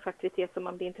någon fysisk aktivitet som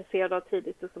man blir intresserad av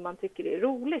tidigt och som man tycker är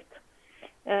roligt.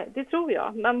 Det tror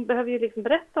jag. Man behöver ju liksom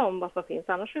berätta om vad som finns.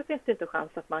 Annars finns det inte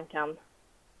chans att man kan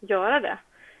göra det.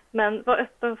 Men var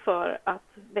öppen för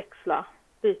att växla,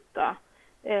 byta.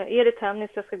 Är det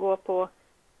tennis jag ska gå på?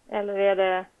 Eller är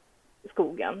det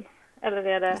skogen? Eller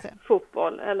är det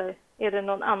fotboll? Eller är det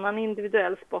någon annan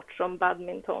individuell sport som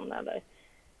badminton eller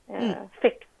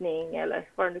fäktning eller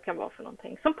vad det nu kan vara för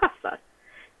någonting som passar?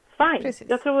 Fine. Precis.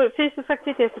 Jag tror fysisk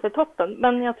aktivitet är toppen,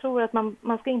 men jag tror att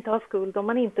man ska inte ha skuld om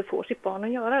man inte får sitt barn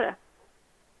att göra det.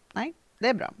 Nej, det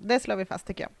är bra. Det slår vi fast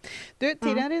tycker jag. Du,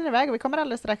 tiden rinner iväg och vi kommer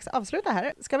alldeles strax avsluta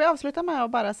här. Ska vi avsluta med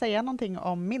att bara säga någonting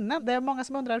om minnen? Det är många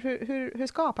som undrar hur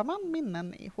skapar man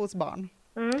minnen hos barn?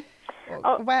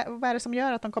 Och vad är det som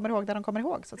gör att de kommer ihåg det de kommer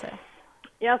ihåg så att säga?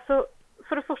 Ja, så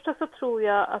för det första så tror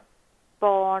jag att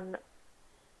barn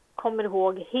kommer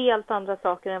ihåg helt andra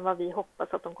saker än vad vi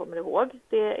hoppas att de kommer ihåg.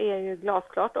 Det är ju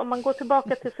glasklart. Om man går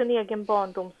tillbaka till sin egen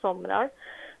barndomssomrar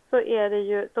så är det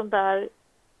ju de där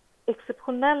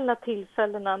exceptionella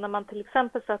tillfällena när man till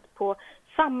exempel satt på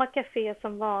samma café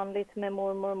som vanligt med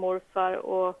mormor och morfar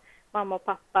och mamma och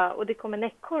pappa och det kom en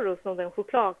ekorre och snodde en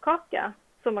chokladkaka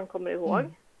som man kommer ihåg.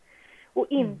 Och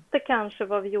inte kanske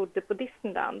vad vi gjorde på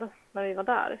Disneyland när vi var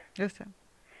där. Just det.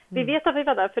 Vi vet att vi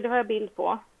var där för det har jag bild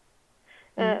på.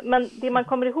 Men det man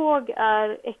kommer ihåg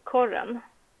är ekorren.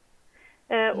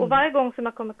 Och varje gång som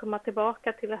jag kommer komma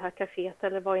tillbaka till det här kaféet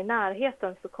eller vara i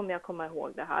närheten så kommer jag komma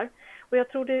ihåg det här. Och jag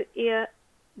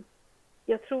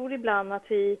tror ibland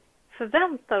att vi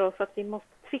förväntar oss att vi måste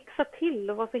fixa till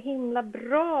och vara så himla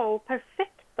bra och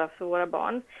perfekta för våra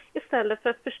barn. Istället för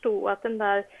att förstå att den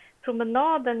där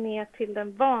promenaden ner till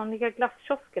den vanliga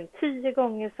glasskiosken 10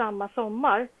 gånger samma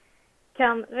sommar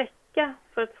kan räcka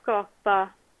för att skapa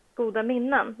goda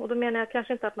minnen. Och då menar jag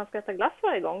kanske inte att man ska äta glass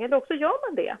varje gång. Eller också gör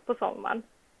man det på sommaren.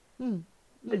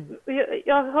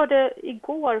 Jag hörde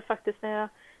igår faktiskt när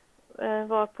jag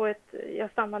var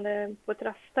jag stannade på ett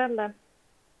rastställe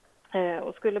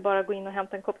och skulle bara gå in och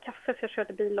hämta en kopp kaffe för jag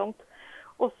körde bil långt.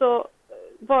 Och så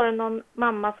var det någon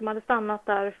mamma som hade stannat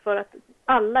där för att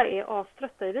alla är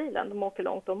avströtta i bilen. De åker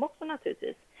långt de också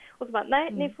naturligtvis. Och så bara,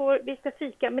 nej, vi ska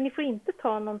fika men ni får inte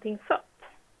ta någonting sött.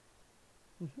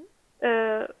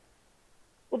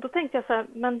 Och då tänkte jag så här,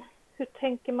 men hur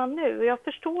tänker man nu? Jag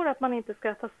förstår att man inte ska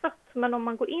äta sött, men om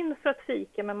man går in för att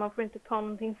fika men man får inte ta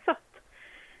någonting sött.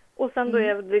 Och sen då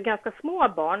är det ganska små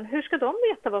barn, hur ska de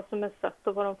veta vad som är sött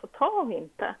och vad de får ta och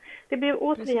inte? Det blir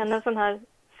återigen en sån här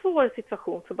svår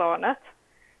situation för barnet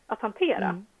att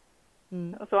hantera.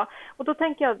 Och då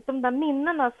tänker jag, de där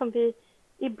minnena som vi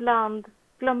ibland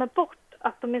glömmer bort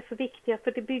att de är så viktiga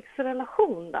för det byggs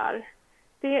relation där.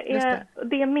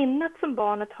 Det är minnet som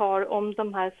barnet har om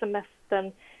de här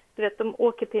semestern. Du vet, de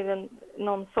åker till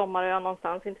någon sommarö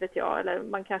någonstans, inte vet jag. Eller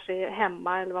man kanske är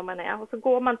hemma eller vad man är. Och så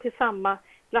går man till samma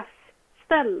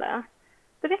glassställe.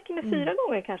 Det räcker med 4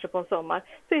 gånger kanske på en sommar.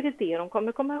 Så är det de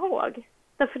kommer komma ihåg.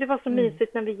 Därför det var så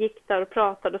mysigt när vi gick där och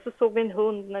pratade. Och så såg vi en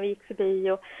hund när vi gick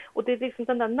förbi. Och det är liksom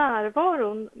den där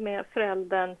närvaron med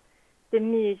föräldern. Det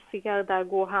mysiga där,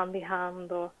 gå hand i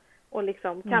hand och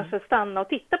liksom kanske stanna och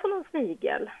titta på någon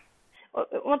snigel.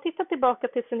 Och om man tittar tillbaka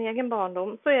till sin egen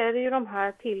barndom så är det ju de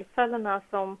här tillfällena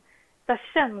där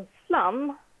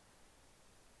känslan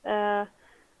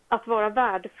att vara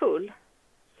värdefull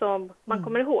som man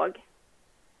kommer ihåg.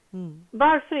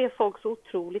 Varför är folk så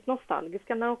otroligt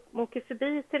nostalgiska när de åker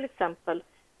förbi till exempel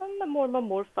med mormor och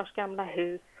morfars gamla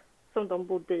hus som de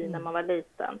bodde i när man var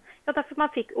liten? Ja, därför man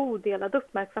fick odelad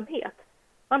uppmärksamhet.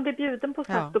 Man blev bjuden på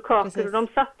saft och kakor, precis. Och de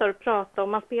satt där och pratade och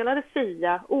man spelade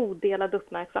fia, odelad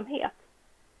uppmärksamhet.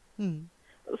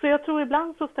 Så jag tror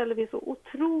ibland så ställer vi så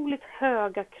otroligt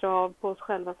höga krav på oss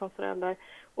själva som föräldrar.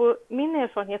 Och min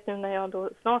erfarenhet nu när jag då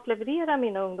snart levererar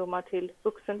mina ungdomar till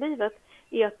vuxenlivet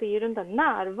är att det är den där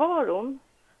närvaron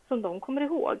som de kommer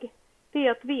ihåg. Det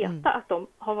är att veta att de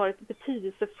har varit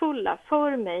betydelsefulla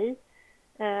för mig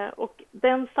och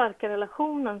den starka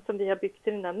relationen som vi har byggt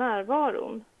i den där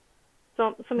närvaron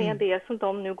som är det som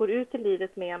de nu går ut i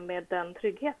livet med den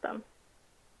tryggheten.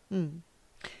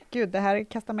 Gud, det här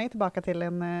kastar mig tillbaka till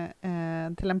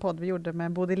en podd vi gjorde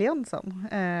med Bodil Jönsson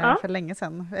för länge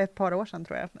sedan, ett par år sedan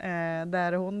tror jag,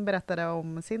 där hon berättade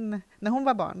om när hon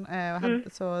var barn,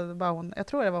 så var hon, jag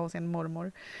tror det var hos sin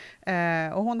mormor,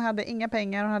 och hon hade inga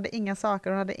pengar, hon hade inga saker,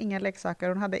 hon hade inga leksaker,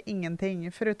 hon hade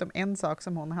ingenting förutom en sak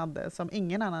som hon hade som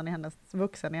ingen annan i hennes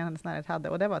vuxen i hennes närhet hade,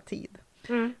 och det var tid.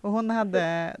 Och hon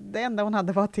hade, det enda hon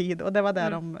hade var tid, och det var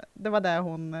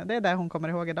där hon kommer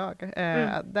ihåg idag.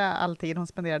 Det är all tid hon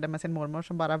spenderade med sin mormor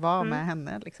som bara var med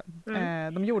henne liksom.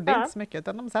 De gjorde inte så mycket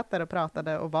utan de satt där och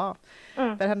pratade och var.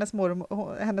 För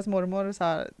hennes mormor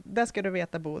sa, det ska du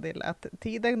veta Bodil, att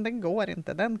tiden den går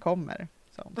inte, den kommer.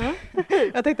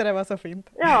 Jag tyckte det var så fint.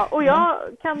 Ja, och jag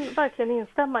kan verkligen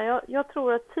instämma. Jag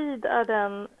tror att tid är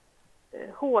den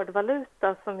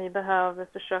hårdvaluta som vi behöver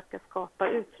försöka skapa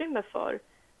utrymme för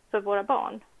våra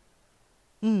barn.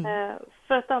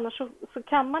 För att annars så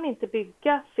kan man inte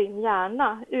bygga sin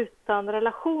hjärna utan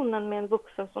relationen med en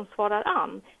vuxen som svarar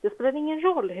an. Det spelar ingen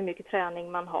roll hur mycket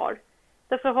träning man har.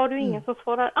 Därför har du ingen som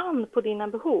svarar an på dina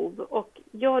behov och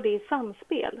gör det i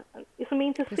samspel. Som är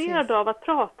intresserad av att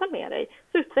prata med dig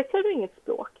så utvecklar du inget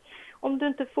språk. Om du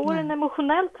inte får en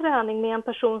emotionell träning med en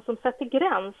person som sätter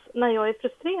gräns när jag är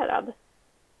frustrerad.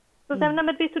 Så säger men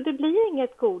vet du, det blir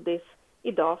inget godis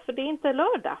idag för det är inte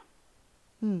lördag.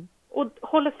 Och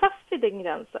håller fast vid den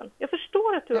gränsen. Jag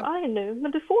förstår att du är arg nu,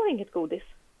 men du får inget godis.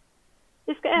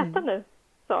 Vi ska äta nu.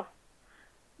 Så.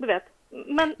 Du vet.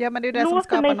 Men det är ju det som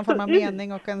skapar någon form av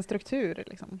mening och en struktur.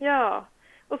 Liksom. Ja,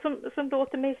 och som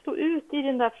låter mig stå ut i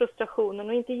den där frustrationen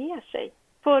och inte ger sig.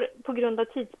 På grund av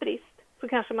tidsbrist så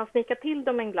kanske man snikar till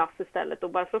dem en glass istället och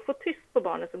bara för att få tyst på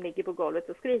barnen som ligger på golvet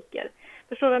och skriker.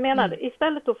 Förstår du vad jag menar?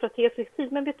 Istället då för att ge sig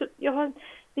tid. Men vet du,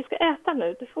 vi ska äta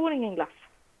nu, du får ingen glass.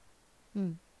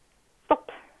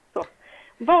 Stopp. Så.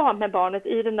 Var med barnet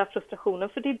i den där frustrationen,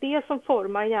 för det är det som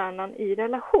formar hjärnan i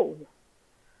relation.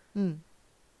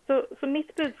 Så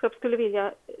mitt budskap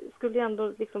skulle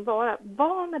ändå liksom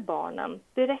var med barnen,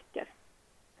 det räcker.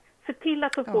 Se till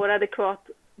att de får adekvat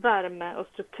värme och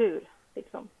struktur.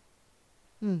 Liksom.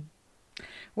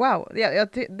 Wow,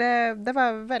 det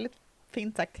var väldigt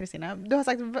fint sagt Kristina. Du har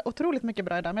sagt otroligt mycket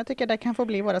bra idag, men jag tycker det kan få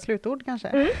bli våra slutord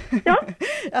kanske. Ja.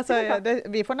 Alltså,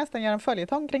 vi får nästan göra en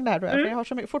följetong kring det här, för jag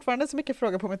har fortfarande så mycket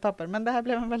frågor på mitt papper, men det här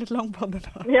blev en väldigt lång podd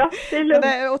idag. Ja, det är lugnt. Det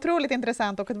är otroligt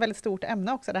intressant och ett väldigt stort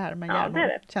ämne också det här med hjärnor, det är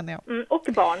det. Känner jag. Och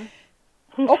barn.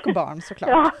 Och barn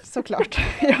såklart.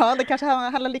 Ja, det kanske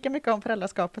handlar lika mycket om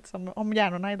föräldraskapet som om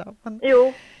hjärnorna idag. Men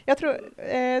jo. Jag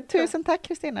tror, tusen tack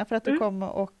Kristina för att du kom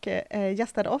och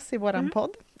gästade oss i våran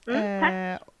podd.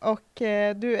 Och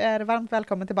du är varmt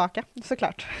välkommen tillbaka,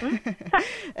 såklart.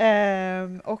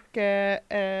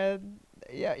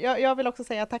 Jag vill också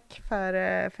säga tack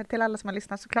för till alla som har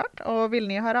lyssnat såklart. Och vill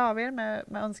ni höra av er med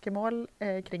önskemål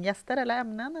kring gäster eller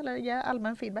ämnen eller ge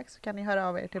allmän feedback så kan ni höra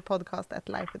av er till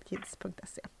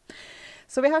podcast@lifewithkids.se.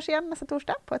 Så vi hörs igen nästa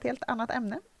torsdag på ett helt annat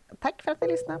ämne. Tack för att ni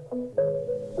lyssnade.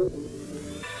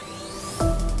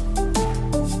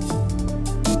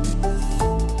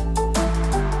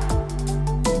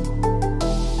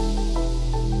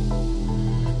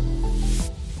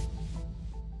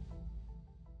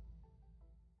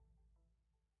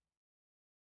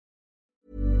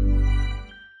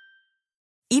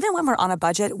 Even when we're on a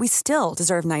budget, we still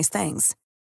deserve nice things.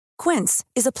 Quince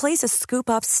is a place to scoop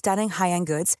up stunning high-end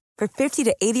goods for 50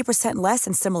 to 80% less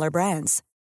than similar brands.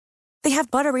 They have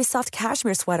buttery soft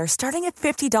cashmere sweaters starting at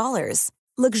 $50,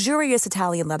 luxurious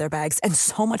Italian leather bags, and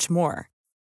so much more.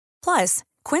 Plus,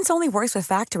 Quince only works with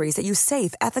factories that use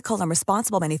safe, ethical, and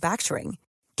responsible manufacturing.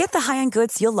 Get the high-end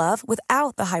goods you'll love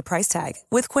without the high price tag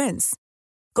with Quince.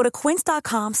 Go to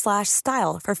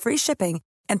quince.com/style for free shipping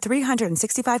and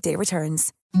 365-day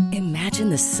returns. Imagine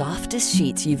the softest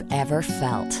sheets you've ever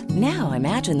felt. Now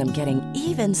imagine them getting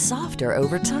even softer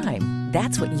over time.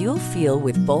 That's what you'll feel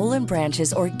with Boll &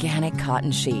 Branch's organic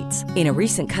cotton sheets. In a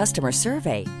recent customer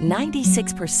survey,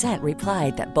 96%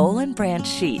 replied that Boll & Branch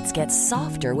sheets get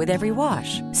softer with every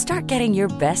wash. Start getting your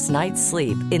best night's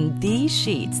sleep in these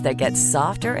sheets that get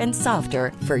softer and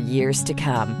softer for years to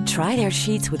come. Try their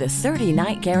sheets with a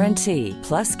 30-night guarantee.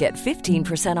 Plus, get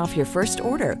 15% off your first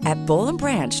order at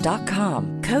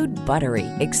bollandbranch.com. Code BUTTERY.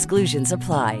 Exclusions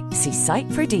apply. See site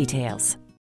for details.